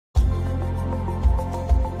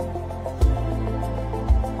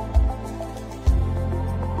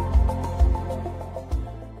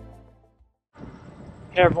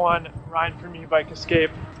Hey everyone, Ryan from Ebike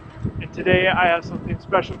Escape, and today I have something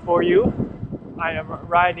special for you. I am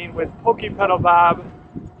riding with Pokey Pedal Bob.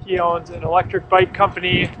 He owns an electric bike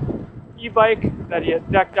company, Ebike, that he has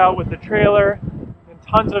decked out with a trailer and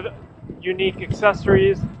tons of unique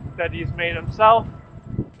accessories that he's made himself.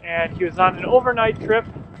 And he was on an overnight trip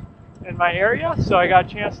in my area, so I got a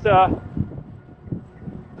chance to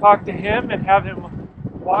talk to him and have him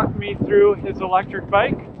walk me through his electric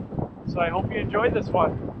bike. So I hope you enjoyed this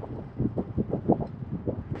one.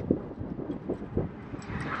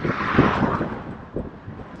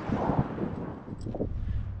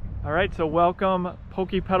 All right, so welcome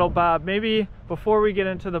Pokey Pedal Bob. Maybe before we get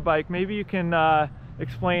into the bike, maybe you can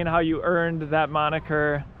explain how you earned that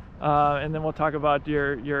moniker, and then we'll talk about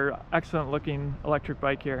your excellent looking electric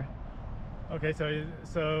bike here. Okay,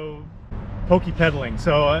 so pokey pedaling.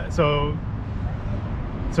 So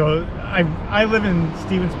I live in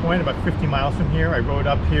Stevens Point, about 50 miles from here. I rode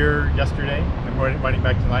up here yesterday. I'm riding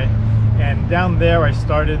back tonight. And down there I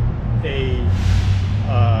started it's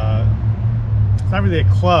not really a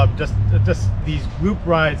club, just these group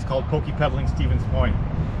rides called Pokey Pedaling Stevens Point.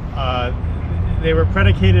 They were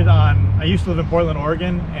predicated on, I used to live in Portland,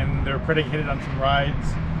 Oregon, and they were predicated on some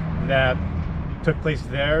rides that took place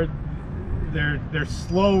there. They're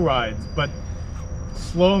slow rides, but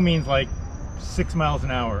slow means like 6 miles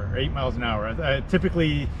an hour or 8 miles an hour.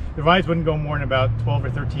 Typically the rides wouldn't go more than about 12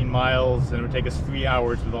 or 13 miles, and it would take us 3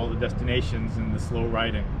 hours with all the destinations and the slow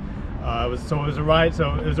riding. It was a ride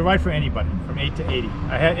for anybody from 8 to 80.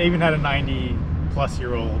 I even had a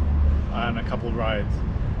 90-plus-year-old on a couple of rides.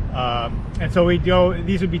 And so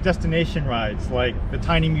these would be destination rides, like the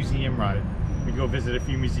tiny museum ride. We'd go visit a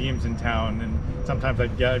few museums in town, and sometimes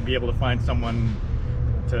I'd be able to find someone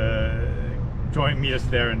to meet us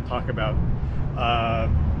there and talk about.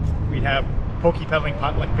 We'd have pokey pedaling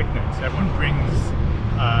potluck picnics. Everyone brings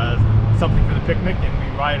something for the picnic, and we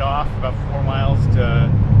ride off about 4 miles to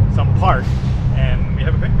some park, and we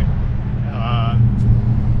have a picnic.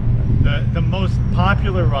 The most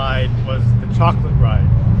popular ride was the chocolate ride.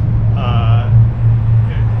 I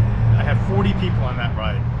had 40 people on that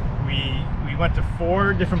ride. We went to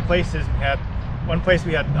 4 different places. One place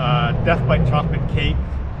we had Death by Chocolate Cake.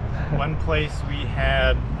 One place we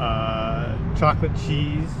had chocolate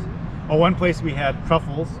cheese. One place we had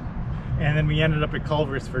truffles, and then we ended up at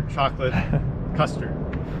Culver's for chocolate custard,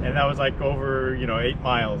 and that was like over 8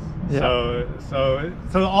 miles. Yeah. So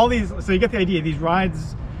all these, so you get the idea. These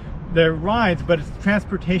rides, they're rides, but it's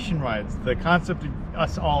transportation rides. The concept of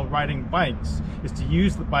us all riding bikes is to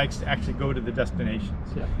use the bikes to actually go to the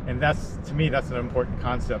destinations. Yeah. And to me, that's an important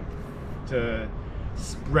concept to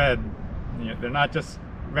spread. They're not just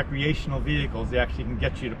recreational vehicles; they actually can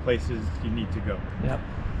get you to places you need to go. Yep.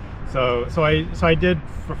 So I did,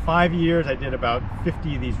 for 5 years, I did about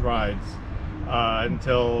 50 of these rides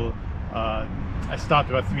until I stopped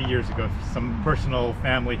about 3 years ago. Some personal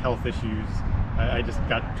family health issues. I just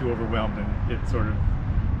got too overwhelmed, and it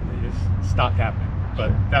just stopped happening.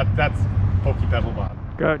 But that's Pokey Pedal Bob.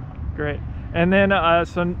 Good, great. And then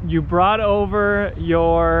so you brought over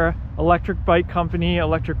your electric bike company,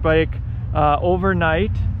 electric bike,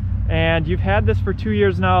 overnight, and you've had this for 2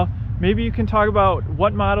 years now. Maybe you can talk about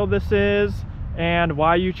what model this is and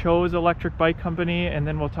why you chose electric bike company, and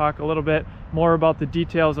then we'll talk a little bit more about the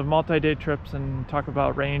details of multi-day trips and talk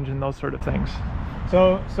about range and those sort of things.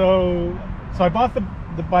 So I bought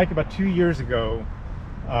the bike about 2 years ago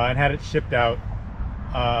and had it shipped out.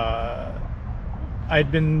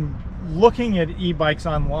 I'd been looking at e-bikes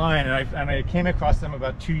online, and I came across them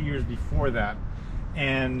about 2 years before that,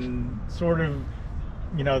 and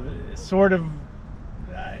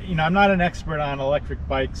I'm not an expert on electric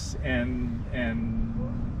bikes and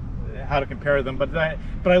how to compare them, but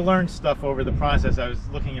I learned stuff over the process. I was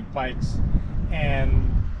looking at bikes, and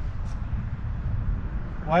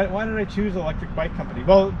why did I choose electric bike company?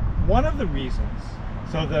 Well, one of the reasons,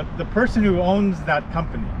 so the person who owns that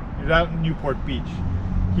company is out in Newport Beach.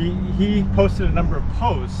 He posted a number of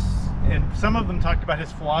posts, and some of them talked about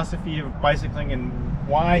his philosophy of bicycling and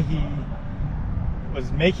why he was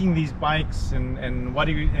making these bikes, and what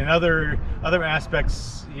and other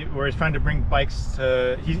aspects where he's trying to bring bikes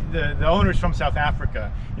to. The owner's from South Africa.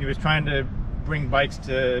 He was trying to bring bikes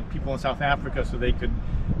to people in South Africa so they could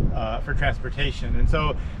for transportation. And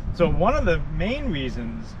so one of the main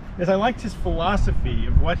reasons is I liked his philosophy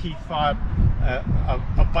of what he thought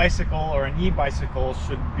a bicycle or an e-bicycle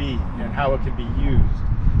should be and how it could be used.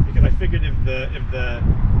 Because I figured if the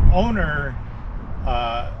owner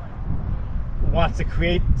wants to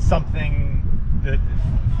create something that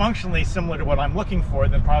functionally similar to what I'm looking for,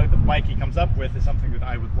 then probably the bike he comes up with is something that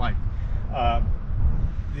I would like.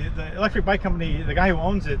 the electric bike company, the guy who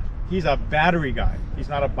owns it, he's a battery guy. He's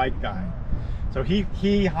not a bike guy. So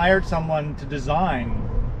he hired someone to design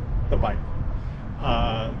the bike.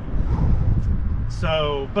 But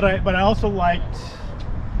I also liked,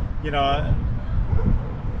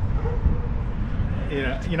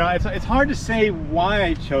 it's hard to say why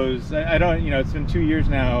I chose. I don't, it's been 2 years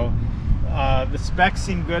now. The specs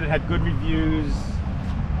seemed good. It had good reviews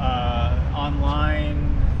online,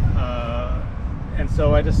 and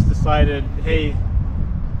so I just decided, hey,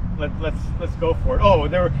 let's go for it. Oh,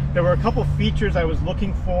 there were a couple features I was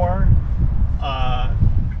looking for,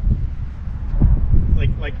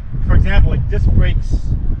 like for example, like disc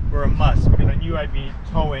brakes were a must because I knew I'd be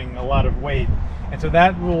towing a lot of weight, and so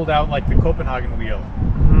that ruled out like the Copenhagen wheel,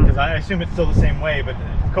 because I assume it's still the same way, but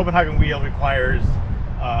the Copenhagen wheel requires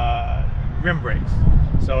rim brakes,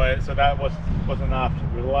 so that was an option.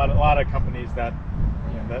 There were a lot of companies that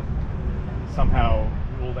that somehow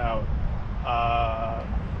ruled out.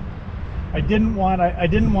 I didn't want a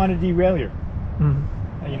derailleur.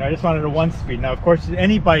 I just wanted a 1-speed. Now, of course,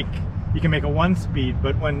 any bike you can make a 1-speed,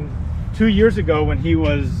 but 2 years ago when he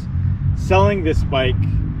was selling this bike,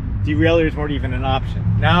 derailleurs weren't even an option.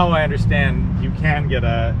 Now I understand you can get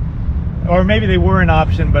or maybe they were an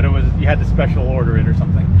option, but you had to special order it or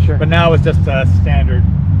something. Sure. But now it's just a standard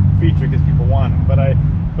feature because people want them.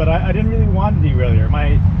 But I didn't really want a derailleur.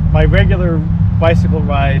 My regular bicycle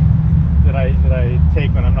ride that I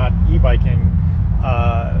take when I'm not e-biking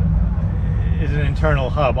is an internal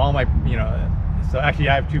hub. All my so actually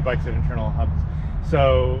I have 2 bikes with internal hubs.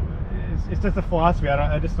 So it's just a philosophy.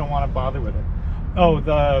 I just don't want to bother with it. Oh,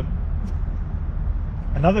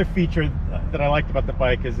 another feature that I liked about the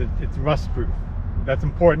bike is it's rust-proof. That's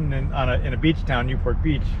important in a beach town, Newport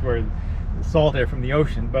Beach, where the salt air from the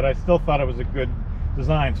ocean. But I still thought it was a good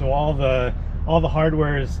design. So all the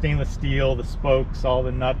hardware is stainless steel, the spokes, all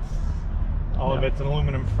the nuts, all of it's an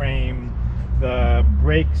aluminum frame. The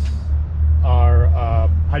brakes are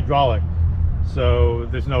hydraulic, so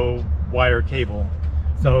there's no wire cable.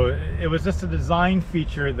 So it was just a design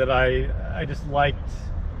feature that I just liked,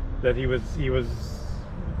 that he was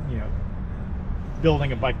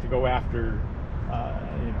building a bike to go after,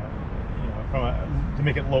 to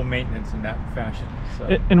make it low maintenance in that fashion. So.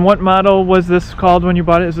 And what model was this called when you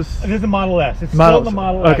bought it? It is the Model S. It's still the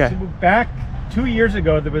Model S. Okay. Back 2 years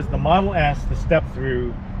ago, there was the Model S, the step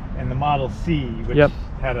through, and the Model C, which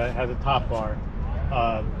has a top bar.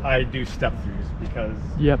 I do step throughs because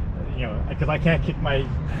because I can't kick my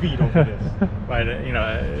feet over this.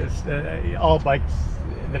 Right? All bikes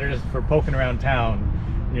that are just for poking around town,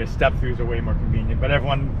 step throughs are way more convenient. But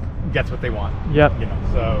everyone gets what they want.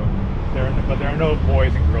 So there are no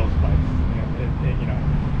boys and girls bikes.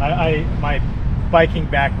 My biking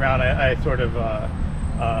background, I sort of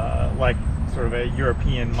like sort of a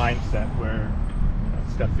European mindset where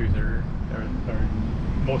step throughs are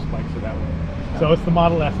most bikes are that way. So it's the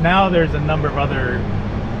Model S. Now there's a number of other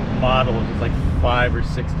models. There's like 5 or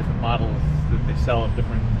 6 different models that they sell of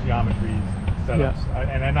different geometries, setups.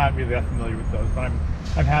 And I'm not really that familiar with those, but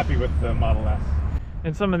I'm happy with the Model S.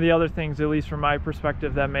 And some of the other things, at least from my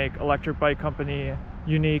perspective, that make Electric Bike Company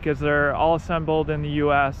unique is they're all assembled in the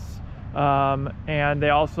US, and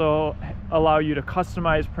they also allow you to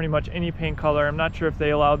customize pretty much any paint color. I'm not sure if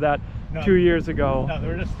they allowed that 2 years ago. No, there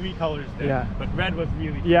were just 3 colors there, but red was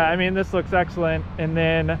really cool. Yeah, I mean, this looks excellent. And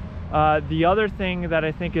then the other thing that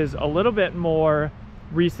I think is a little bit more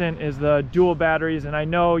recent is the dual batteries. And I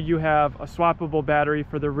know you have a swappable battery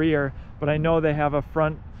for the rear, but I know they have a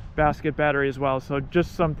front basket battery as well. So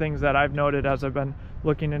just some things that I've noted as I've been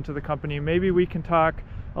looking into the company. Maybe we can talk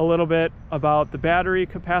a little bit about the battery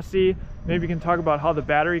capacity. Maybe we can talk about how the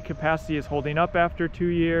battery capacity is holding up after 2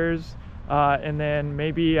 years. And then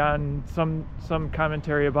maybe on some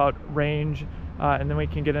commentary about range, and then we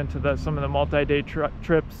can get into some of the multi-day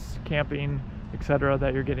trips, camping, etc.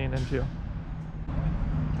 that you're getting into.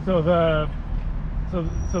 So the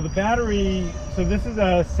battery. So this is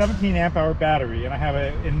a 17 amp hour battery, and I have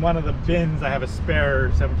in one of the bins I have a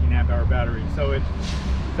spare 17 amp hour battery. So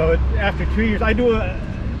after 2 years,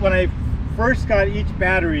 when I first got each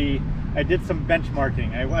battery, I did some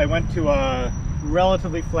benchmarking. I went to a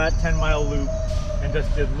relatively flat 10-mile loop and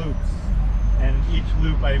just did loops, and each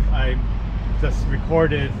loop I just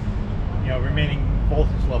recorded remaining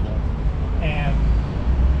voltage level. And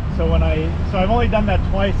so I've only done that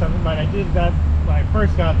twice. When I did that when I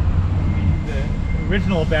first got the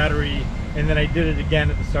original battery, and then I did it again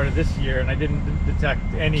at the start of this year, and I didn't detect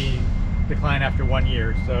any decline after 1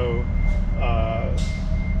 year. So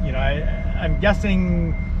I'm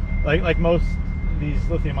guessing like most these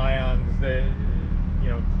lithium ions,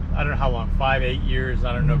 I don't know how long, 5, 8 years,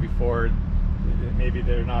 I don't know, before maybe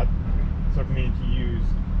they're not so convenient to use.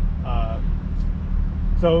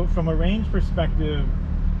 So from a range perspective,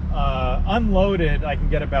 unloaded, I can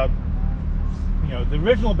get about, the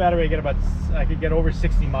original battery I could get over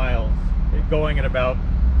 60 miles, going at about,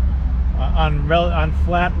 on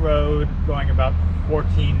flat road, going about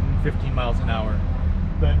 14, 15 miles an hour.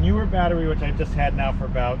 The newer battery, which I've just had now for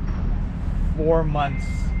about 4 months,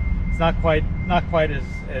 it's not quite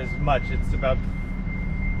as much. It's about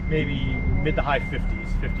maybe mid to high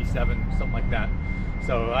 50s, 57, something like that.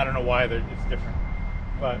 So I don't know why it's different,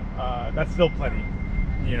 but that's still plenty.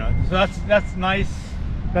 So that's nice.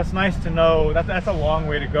 That's nice to know. That's a long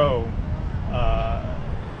way to go,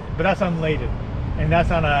 but that's unladen, and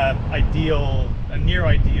that's on a near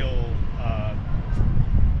ideal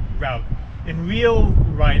route. In real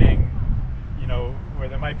riding, where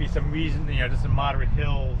there might be some reason, just some moderate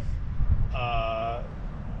hills, I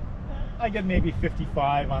get maybe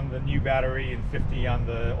 55 on the new battery and 50 on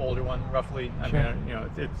the older one, roughly. Sure. I mean,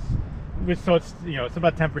 it's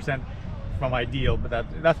about 10% from ideal, but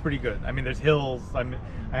that's pretty good. I mean, there's hills. I'm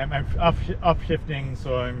upshifting,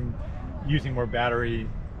 so I'm using more battery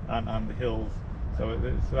on the hills. So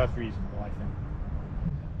that's reasonable, I think.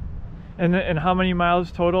 And how many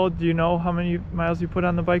miles total? Do you know how many miles you put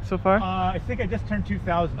on the bike so far? I think I just turned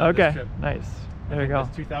 2,000 on okay, this trip. Nice. There you go.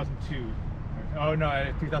 It's 2002. Oh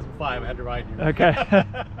no, 2005. I had to ride you. Okay.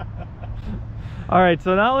 All right.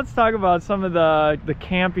 So now let's talk about some of the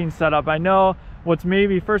camping setup. I know what's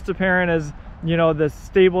maybe first apparent is the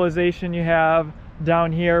stabilization you have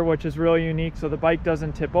down here, which is really unique, so the bike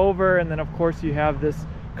doesn't tip over. And then of course you have this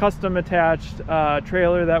custom attached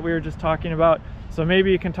trailer that we were just talking about. So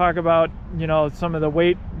maybe you can talk about some of the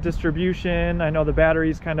weight distribution. I know the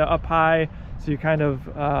battery's kind of up high, so you kind of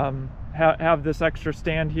have this extra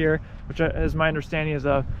stand here, which is my understanding is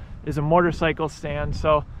a motorcycle stand.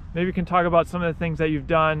 So maybe you can talk about some of the things that you've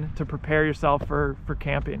done to prepare yourself for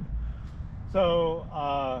camping. So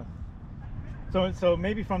so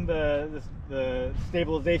maybe from the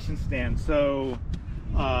stabilization stand. So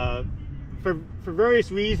for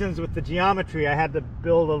various reasons with the geometry, I had to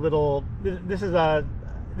build a little. This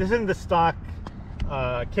isn't the stock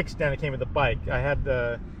kickstand that came with the bike. I had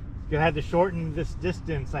to shorten this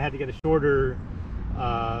distance. I had to get a shorter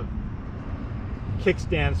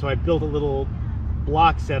kickstand, so I built a little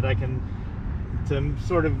block set to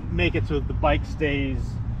sort of make it so that the bike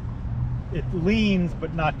it leans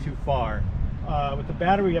but not too far. With the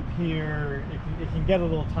battery up here, it can get a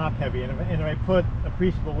little top heavy, and if I put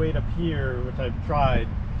appreciable weight up here, which I've tried,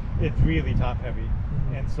 it's really top heavy.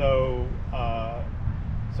 And so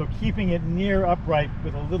keeping it near upright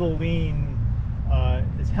with a little lean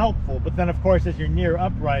is helpful. But then of course, as you're near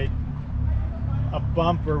upright, a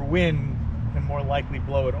bump or wind can more likely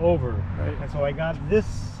blow it over. Right. And so I got this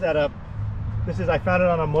set up. I found it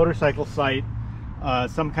on a motorcycle site,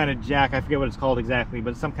 some kind of jack. I forget what it's called exactly,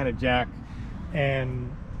 but it's some kind of jack.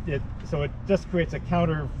 And so it just creates a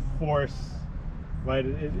counter force, right?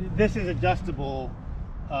 This is adjustable,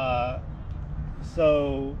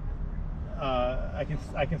 so I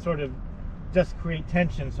can sort of just create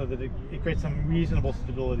tension so that it creates some reasonable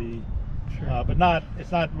stability. Sure. But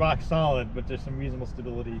it's not rock solid, but there's some reasonable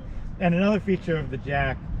stability. And another feature of the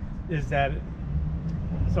jack is that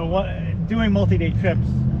doing multi-day trips,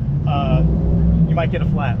 you might get a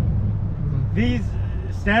flat. Mm-hmm. These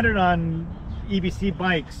standard on EBC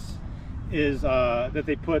bikes is that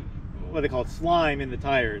they put what they call slime in the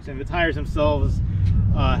tires, and the tires themselves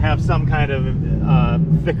have some kind of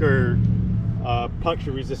thicker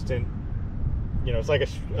puncture resistant, it's like a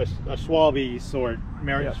Schwalbe sort,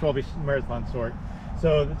 Schwalbe marathon sort.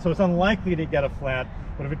 So it's unlikely to get a flat,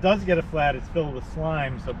 but if it does get a flat, it's filled with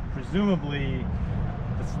slime, so presumably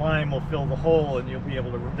the slime will fill the hole and you'll be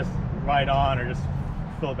able to just ride on, or just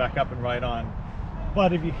fill it back up and ride on.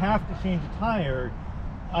 But if you have to change a tire,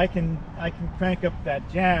 I can crank up that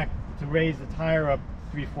jack to raise the tire up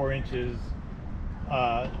 3-4 inches,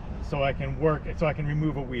 so I can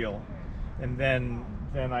remove a wheel, and then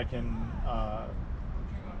I can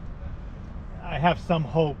I have some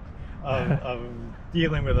hope of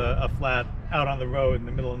dealing with a flat out on the road in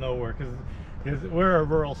the middle of nowhere, because we're a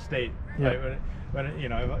rural state. Right? But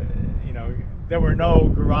there were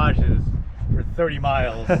no garages for 30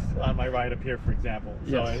 miles on my ride up here, for example.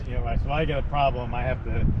 So yes. So I get a problem, I have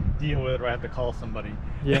to deal with it, or I have to call somebody.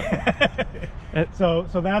 Yeah. so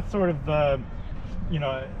that's sort of the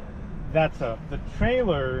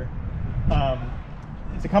trailer.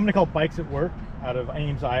 It's a company called Bikes at Work out of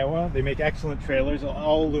Ames, Iowa. They make excellent trailers,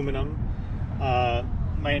 all aluminum.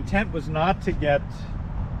 My intent was not to get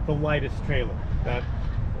the lightest trailer.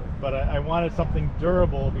 but I wanted something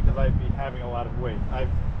durable because I'd be having a lot of weight.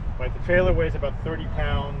 Right, the trailer weighs about 30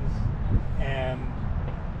 pounds, and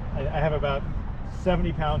I have about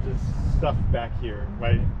 70 pounds of stuff back here.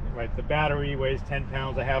 Right, the battery weighs 10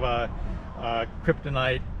 pounds. I have a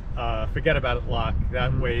kryptonite forget about it lock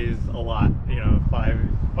that weighs a lot, 5 to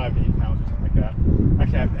 8 pounds or something like that.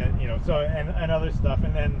 Actually, and other stuff,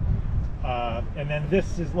 and then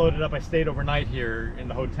this is loaded up. I stayed overnight here in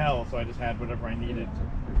the hotel, so I just had whatever I needed,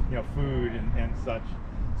 food and such.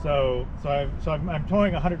 So I'm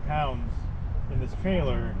towing 100 pounds in this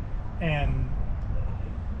trailer, and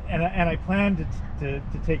I plan to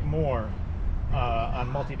take more on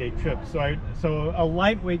multi-day trips. So a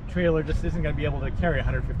lightweight trailer just isn't going to be able to carry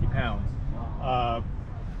 150 pounds.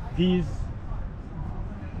 These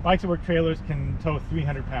Bikes at Work trailers can tow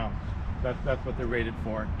 300 pounds. That's what they're rated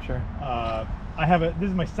for. Sure. This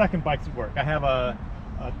is my second Bikes at Work. I have a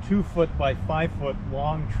 2-foot by 5-foot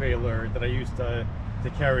long trailer that I use to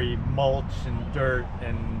carry mulch and dirt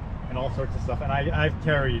and all sorts of stuff, and I've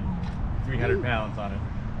carried 300 pounds on it.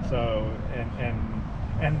 So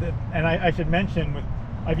and I should mention,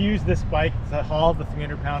 I've used this bike to haul the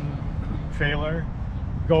 300-pound trailer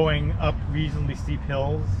going up reasonably steep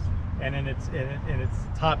hills, and in its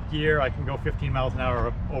top gear I can go 15 miles an hour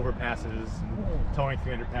up overpasses and towing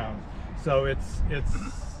 300 pounds. So it's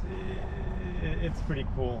pretty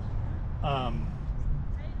cool.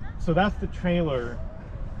 So that's the trailer,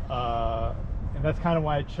 and that's kind of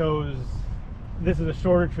why I chose. This is a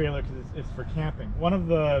shorter trailer because it's for camping. One of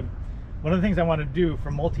the things I want to do for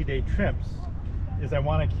multi-day trips is I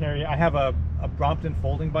want to carry. I have a Brompton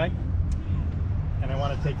folding bike, and I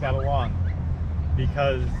want to take that along,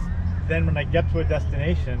 because then when I get to a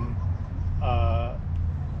destination, I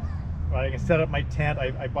can set up my tent.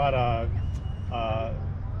 I bought a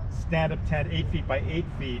stand-up tent, 8 feet by 8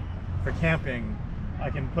 feet for camping. I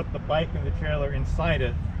can put the bike and the trailer inside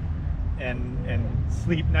it and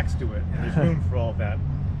sleep next to it, and there's room for all of that.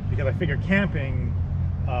 Because I figure camping,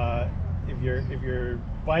 if your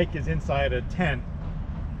bike is inside a tent,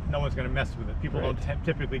 no one's going to mess with it. People don't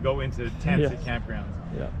typically go into tents at campgrounds.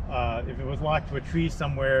 Yeah. If it was locked to a tree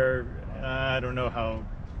somewhere, I don't know how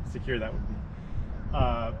secure that would be.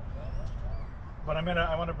 But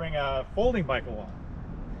I want to bring a folding bike along,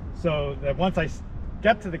 so that once I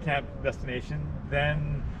get to the camp destination,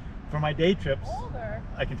 then for my day trips,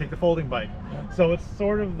 I can take the folding bike. So it's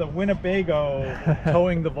sort of the Winnebago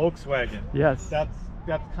towing the Volkswagen. Yes.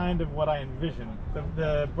 That's kind of what I envision.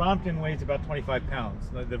 The Brompton weighs about 25 pounds,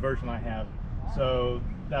 the version I have. So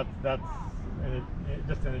that's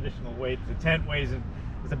just an additional weight. The tent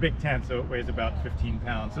it's a big tent, so it weighs about 15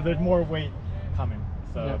 pounds. So there's more weight coming.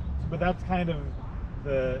 So, but that's kind of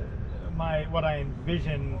what I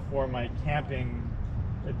envision for my camping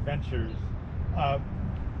adventures.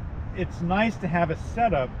 It's nice to have a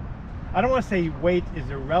setup. I don't want to say weight is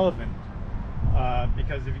irrelevant,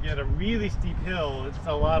 because if you get a really steep hill, it's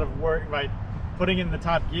a lot of work. Right, putting in the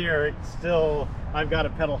top gear, it's still, I've got to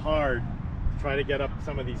pedal hard to try to get up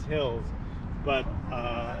some of these hills, but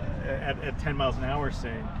at 10 miles an hour,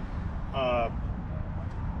 say. But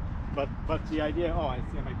the idea, I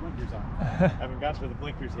see my blinkers on. I haven't gotten to the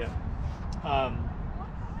blinkers yet.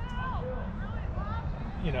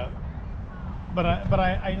 But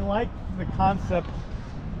I like the concept.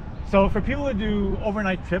 So for people who do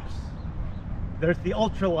overnight trips, there's the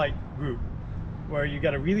ultralight group, where you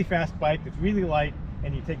got a really fast bike that's really light,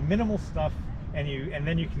 and you take minimal stuff, and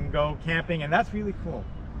then you can go camping, and that's really cool.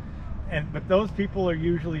 But those people are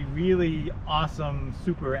usually really awesome,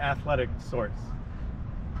 super athletic sorts.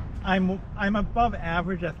 I'm above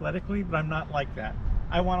average athletically, but I'm not like that.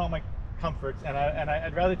 I want all my comforts, and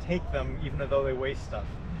I'd rather take them even though they weigh stuff.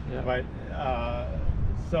 Yeah. Right.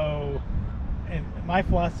 And my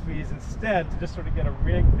philosophy is instead to just sort of get a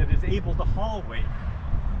rig that is able to haul weight,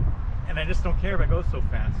 and I just don't care if it goes so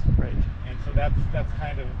fast. Right. And so that's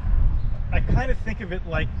kind of, I kind of think of it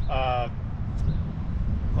like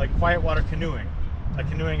quiet water canoeing, like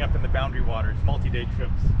canoeing up in the Boundary Waters, multi-day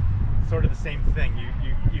trips. Sort of the same thing.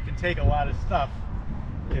 You can take a lot of stuff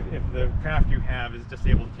if the craft you have is just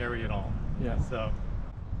able to carry it all. Yeah. So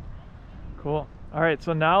cool. All right,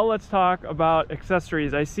 so now let's talk about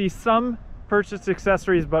accessories. I see some purchased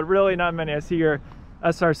accessories, but really not many. I see your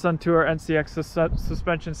SR Suntour NCX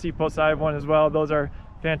suspension seat posts. I have one as well. Those are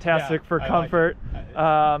fantastic for comfort.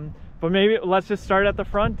 But maybe let's just start at the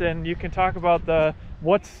front, and you can talk about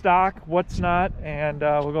what's stock, what's not, and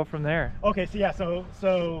we'll go from there. Okay, so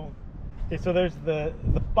so there's the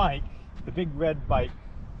bike, the big red bike.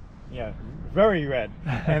 Yeah, very red.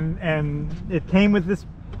 and it came with this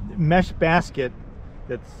mesh basket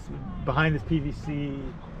that's behind this PVC,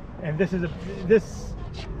 and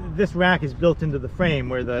this rack is built into the frame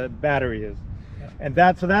where the battery is, and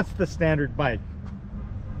that's the standard bike.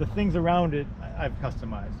 The things around it I've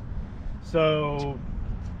customized. So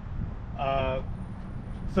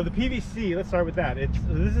so the PVC, let's start with that.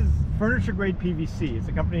 This is furniture grade PVC. It's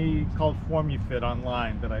a company called FormuFit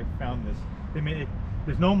online that I found this. They made it,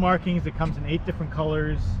 there's no markings. It comes in 8 different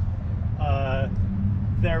colors.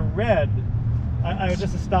 They're red. I was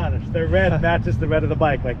just astonished. Their red matches the red of the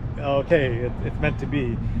bike. Like, okay, it's meant to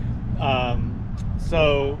be.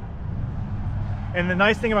 So, and the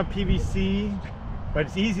nice thing about PVC, but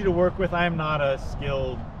it's easy to work with. I am not a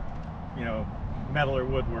skilled, metal or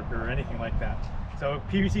woodworker or anything like that. So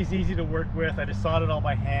PVC is easy to work with. I just sawed it all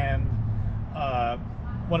by hand.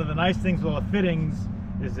 One of the nice things with the fittings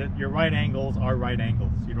is that your right angles are right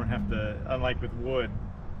angles. You don't have to, unlike with wood,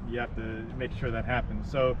 you have to make sure that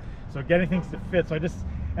happens. So getting things to fit. So I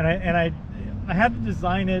had to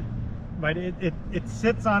design it, right? It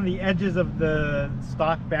sits on the edges of the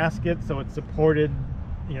stock basket, so it's supported,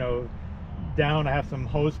 down. I have some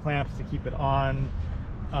hose clamps to keep it on.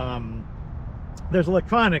 There's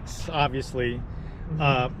electronics, obviously.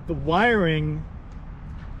 The wiring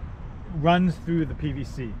runs through the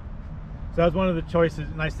PVC. So that was one of the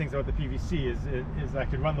nice things about the PVC is I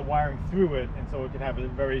could run the wiring through it, and so it could have a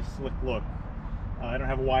very slick look. I don't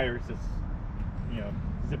have wires that's,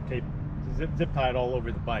 zip tied all over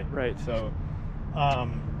the bike. Right. So,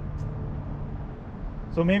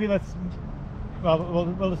 so maybe we'll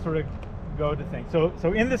just sort of go to things. So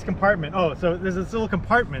in this compartment, so there's this little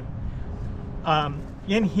compartment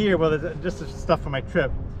in here. Well, there's just stuff for my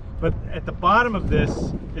trip, but at the bottom of this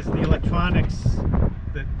is the electronics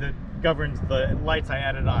that governs the lights I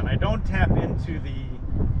added on. I don't tap into the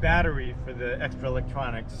battery for the extra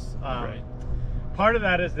electronics. Right. Part of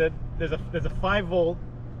that is that there's a 5 volt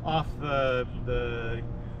off the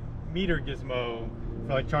meter gizmo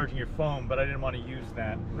for like charging your phone, but I didn't want to use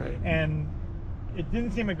that. Right. And it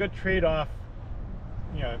didn't seem a good trade-off.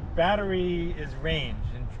 Battery is range,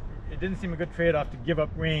 and it didn't seem a good trade-off to give up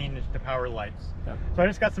range to power lights. Yep. So I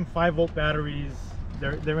just got some 5 volt batteries.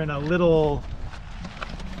 They're in a little,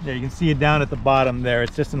 there you can see it down at the bottom there.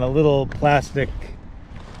 It's just in a little plastic,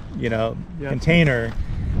 container,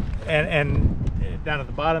 and down at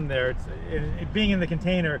the bottom there, it being in the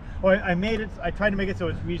container. I tried to make it so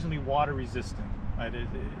it's reasonably water resistant. Right?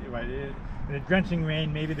 In a drenching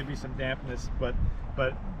rain, maybe there'd be some dampness, but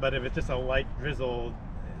if it's just a light drizzle,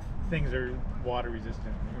 things are water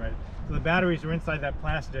resistant, right? So the batteries are inside that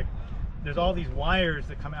plastic. There's all these wires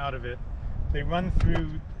that come out of it. They run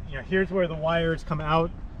through, here's where the wires come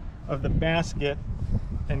out of the basket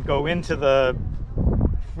and go into the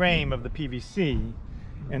frame of the PVC.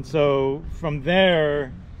 And so from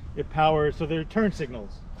there, it powers, so there are turn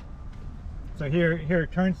signals. So here are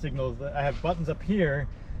turn signals. I have buttons up here.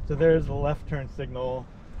 So there's the left turn signal,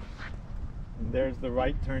 and there's the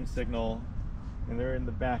right turn signal, and they're in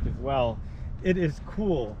the back as well. It is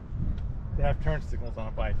cool to have turn signals on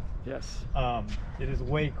a bike. Yes. It is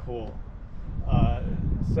way cool.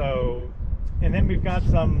 And then we've got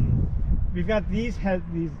these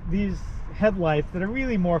headlights that are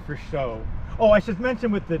really more for show. Oh, I should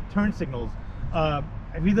mention with the turn signals, I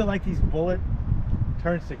really like these bullet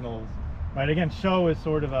turn signals. Right, again, show is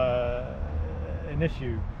sort of an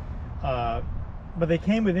issue, but they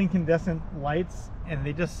came with incandescent lights, and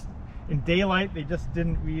in daylight they just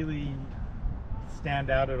didn't really stand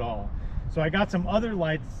out at all. So I got some other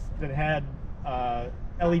lights that had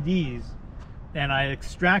LEDs, and I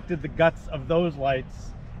extracted the guts of those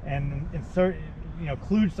lights and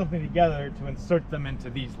glued something together to insert them into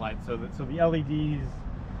these lights. So the LEDs,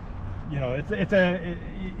 you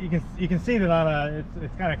can see that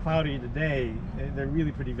it's kind of cloudy today. They're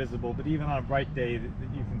really pretty visible, but even on a bright day, you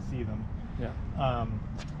can see them. Yeah.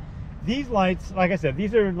 These lights, like I said,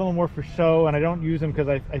 these are a little more for show, and I don't use them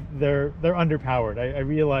because they're underpowered. I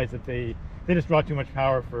realize that they just draw too much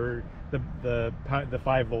power for the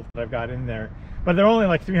 5 volt that I've got in there, but they're only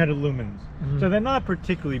like 300 lumens, so they're not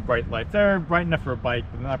particularly bright lights. They're bright enough for a bike,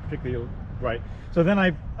 but not particularly bright. So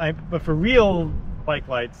then but for real bike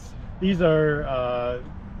lights, these are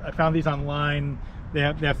I found these online. They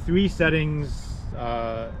have 3 settings,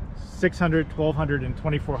 600, 1200, and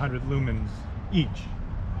 2400 lumens each.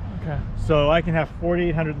 Okay. So I can have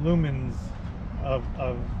 4800 lumens of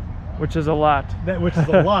which is a lot. Which is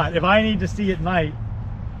a lot. If I need to see at night,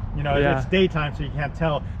 it's daytime, so you can't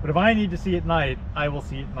tell. But if I need to see at night, I will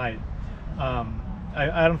see at night. I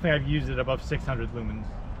don't think I've used it above 600 lumens.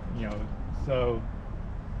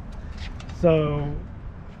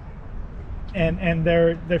 And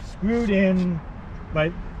they're screwed in,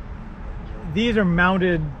 but these are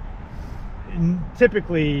mounted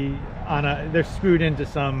typically they're screwed into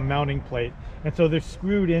some mounting plate, and so they're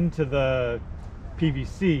screwed into the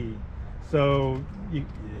PVC. So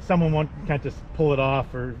someone can't just pull it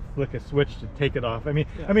off or flick a switch to take it off. I mean,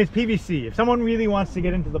 it's PVC. If someone really wants to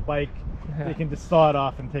get into the bike, they can just saw it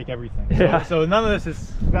off and take everything. So none of this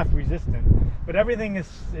is theft resistant, but everything is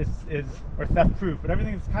or theft proof. But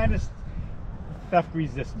everything is kind of theft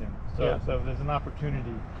resistant. So there's an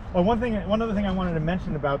opportunity. Oh, one other thing I wanted to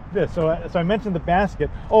mention about this. So I mentioned the basket.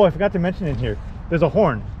 Oh, I forgot to mention in here. There's a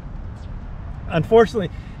horn. Unfortunately,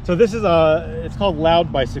 so this is it's called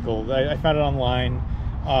Loud Bicycle. I found it online.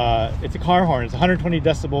 It's a car horn. It's 120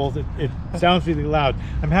 decibels. It sounds really loud.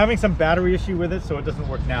 I'm having some battery issue with it, so it doesn't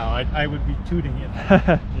work now. I would be tooting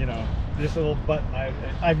it. You know, this little button.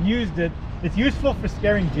 I've used it. It's useful for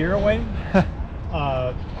scaring deer away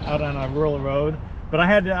out on a rural road. But I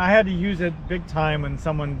had to use it big time when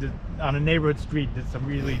someone on a neighborhood street did some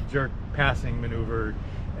really jerk passing maneuver,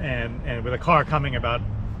 and with a car coming about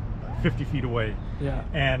 50 feet away.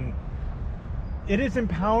 And it is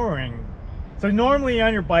empowering. So normally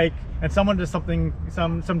on your bike and someone does something,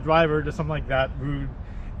 some driver does something like that rude,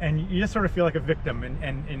 and you just sort of feel like a victim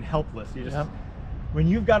and helpless. You just when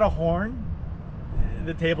you've got a horn,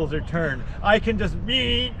 the tables are turned. I can just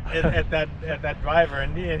beat at that driver,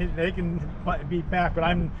 and they can beat back. But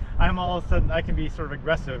I'm all of a sudden I can be sort of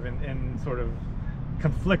aggressive in sort of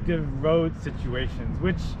conflictive road situations,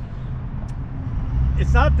 which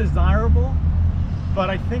it's not desirable. But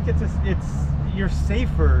I think you're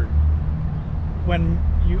safer when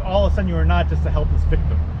you all of a sudden you are not just a helpless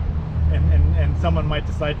victim, and someone might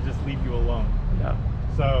decide to just leave you alone.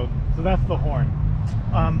 So that's the horn.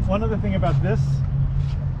 One other thing about this.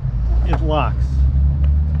 It locks.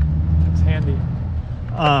 It's handy.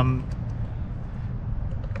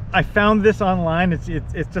 I found this online. It's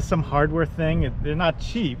just some hardware thing. They're not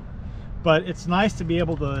cheap, but it's nice to be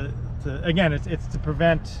able to again, it's to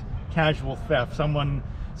prevent casual theft. Someone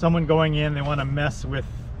going in, they want to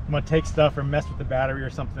take stuff or mess with the battery or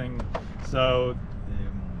something. So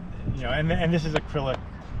you know, and this is acrylic.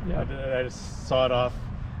 I just saw it off.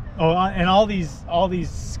 Oh, and all these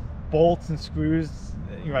bolts and screws.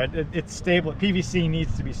 Right, it's stable. PVC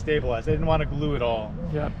needs to be stabilized. I didn't want to glue it all.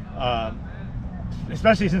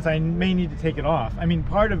 Especially since I may need to take it off. I mean,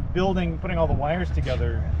 part of putting all the wires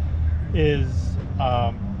together is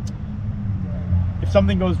if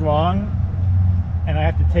something goes wrong and I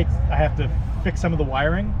have to fix some of the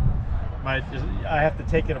wiring. I have to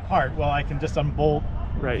take it apart. Well, I can just unbolt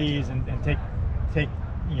these and take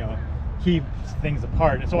keep things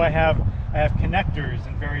apart. And so I have connectors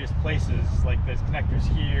in various places. Like there's connectors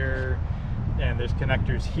here, and there's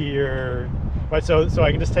connectors here. But so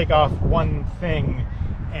I can just take off one thing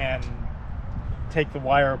and take the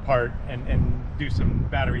wire apart and do some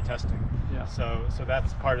battery testing. So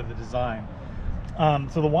that's part of the design.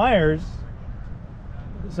 So the wires.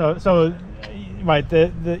 So right,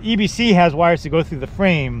 the EBC has wires to go through the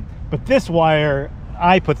frame, but this wire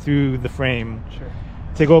I put through the frame.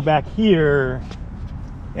 To go back here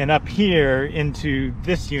and up here into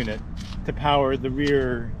this unit to power the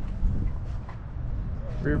rear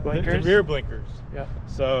blinkers. The rear blinkers.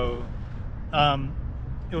 So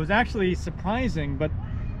it was actually surprising, but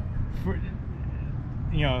for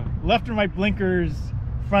left and right blinkers,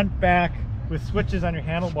 front, back, with switches on your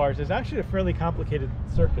handlebars is actually a fairly complicated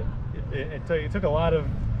circuit. It took a lot of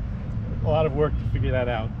work to figure that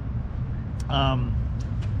out.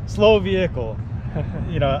 Slow vehicle.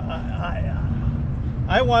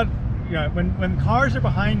 I want, when cars are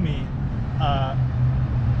behind me,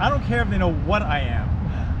 I don't care if they know what I am.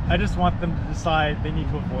 I just want them to decide they need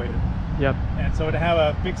to avoid it. And so to have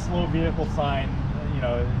a big slow vehicle sign,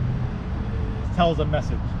 tells a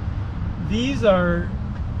message. These are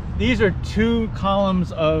 2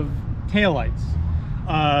 columns of taillights.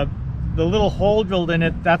 The little hole drilled in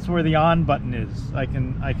it, that's where the on button is. I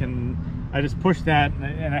just push that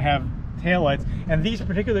and I have taillights, and these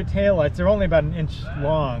particular taillights, they're only about 1 inch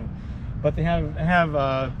long, but they have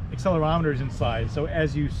accelerometers inside, so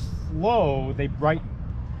as you slow they brighten.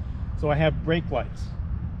 So I have brake lights,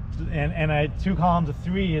 and I had 2 columns of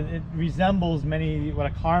 3. It resembles what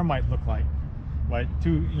a car might look like, right?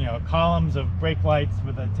 2 columns of brake lights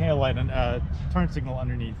with a tail light and a turn signal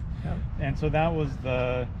underneath. And so that was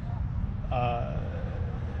the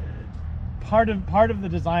part of the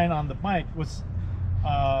design on the bike was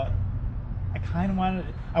I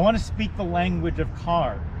want to speak the language of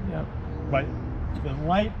car. But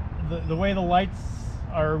the way the lights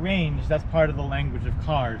are arranged, that's part of the language of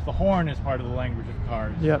cars. The horn is part of the language of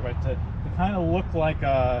cars. Right? To kind of look like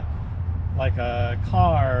a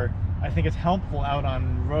car, I think it's helpful out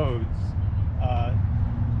on roads.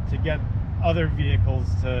 to get other vehicles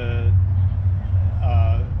to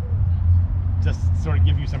just sort of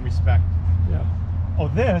give you some respect. Yeah. Oh,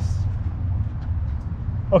 this.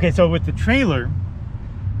 Okay, so with the trailer,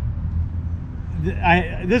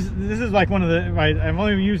 this is like one of the, right, I've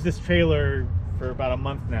only used this trailer for about a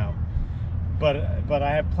month now, but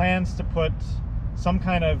I have plans to put some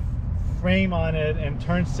kind of frame on it and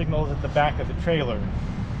turn signals at the back of the trailer.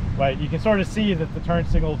 Right, you can sort of see that the turn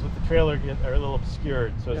signals with the trailer are a little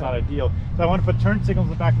obscured, so it's not ideal. So I want to put turn signals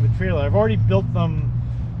at the back of the trailer. I've already built them,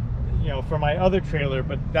 you know, for my other trailer,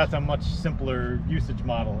 but that's a much simpler usage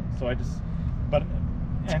model. So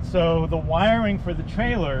and so the wiring for the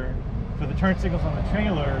trailer, for the turn signals on the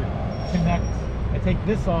trailer, connect. I take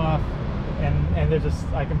this off, and there's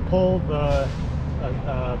I can pull the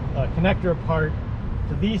connector apart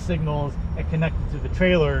to these signals and connect it to the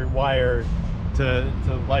trailer wire to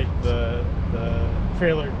light the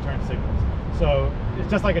trailer turn signals. So it's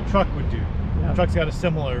just like a truck would do. Yeah. The truck's got a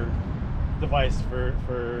similar device for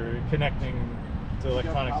connecting to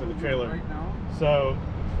electronics of the trailer. Right now. So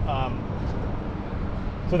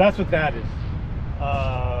so that's what that is.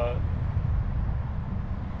 I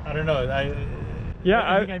don't know.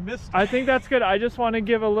 I think that's good. I just want to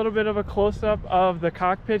give a little bit of a close-up of the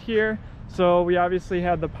cockpit here. So we obviously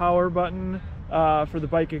had the power button for the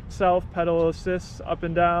bike itself, pedal assist up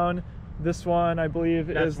and down. This one, I believe,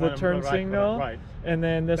 is the turn signal. Right. And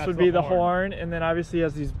then this would be the horn. And then obviously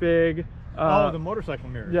has these big... the motorcycle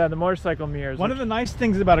mirrors. Yeah, the motorcycle mirrors. One of the nice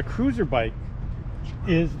things about a cruiser bike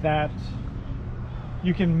is that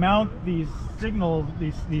you can mount these signals,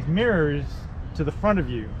 these mirrors to the front of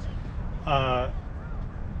you.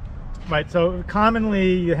 Right, so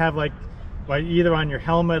commonly you have either on your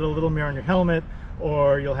helmet, a little mirror on your helmet,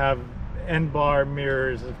 or you'll have end bar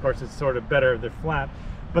mirrors. Of course, it's sort of better if they're flat.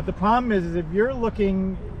 But the problem is if you're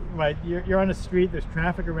looking, right, you're on a street, there's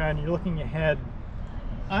traffic around, you're looking ahead.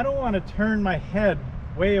 I don't want to turn my head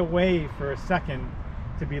way away for a second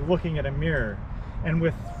to be looking at a mirror. And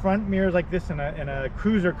with front mirrors like this in a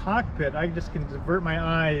cruiser cockpit, I just can divert my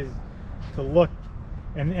eyes to look,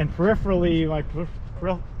 and peripherally, my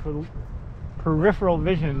peripheral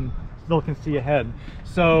vision still can see ahead.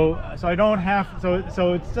 So I don't have,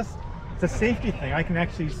 so it's a safety thing. I can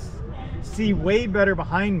actually see way better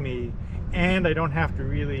behind me, and I don't have to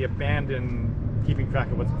really abandon keeping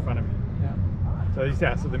track of what's in front of me. Yeah.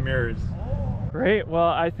 So the mirrors. Great. Well,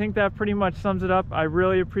 I think that pretty much sums it up. I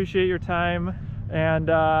really appreciate your time. And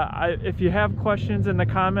if you have questions in the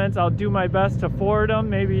comments, I'll do my best to forward them.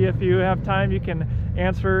 Maybe if you have time, you can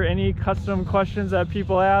answer any custom questions that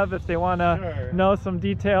people have if they want to know some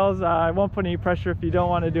details. I won't put any pressure if you don't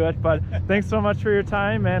want to do it, but thanks so much for your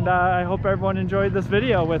time, and I hope everyone enjoyed this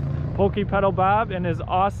video with Pokey Pedal Bob and his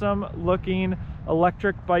awesome looking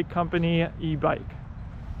electric bike company, Ebike.